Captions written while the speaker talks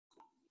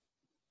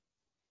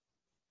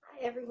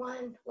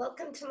Everyone,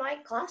 welcome to my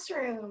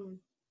classroom.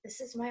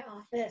 This is my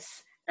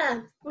office.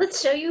 Let's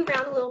show you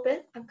around a little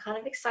bit. I'm kind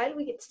of excited.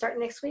 We get to start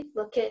next week.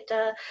 Look at,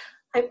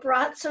 I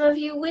brought some of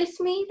you with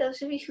me.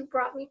 Those of you who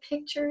brought me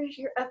pictures,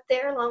 you're up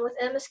there along with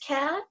Emma's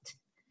cat.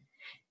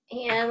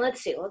 And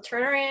let's see, we'll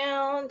turning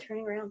around.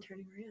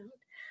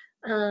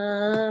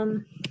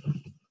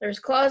 There's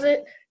a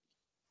closet.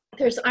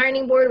 There's an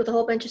ironing board with a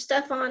whole bunch of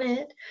stuff on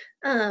it.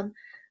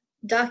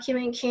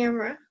 Document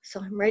camera,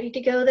 so I'm ready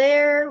to go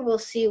there. We'll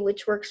see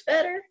which works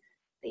better,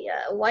 the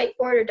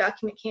whiteboard or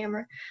document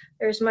camera.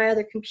 There's my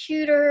other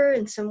computer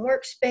and some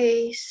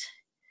workspace,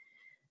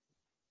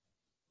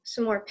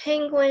 some more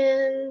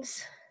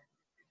penguins,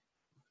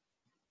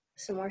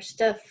 some more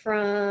stuff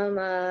from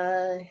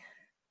around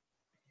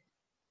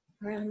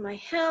my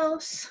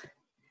house,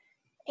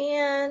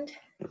 and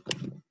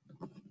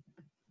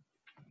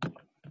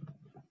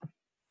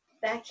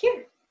back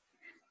here.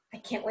 I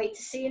can't wait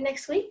to see you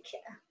next week.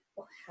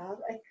 Well, have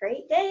a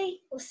great day.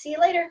 We'll see you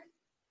later.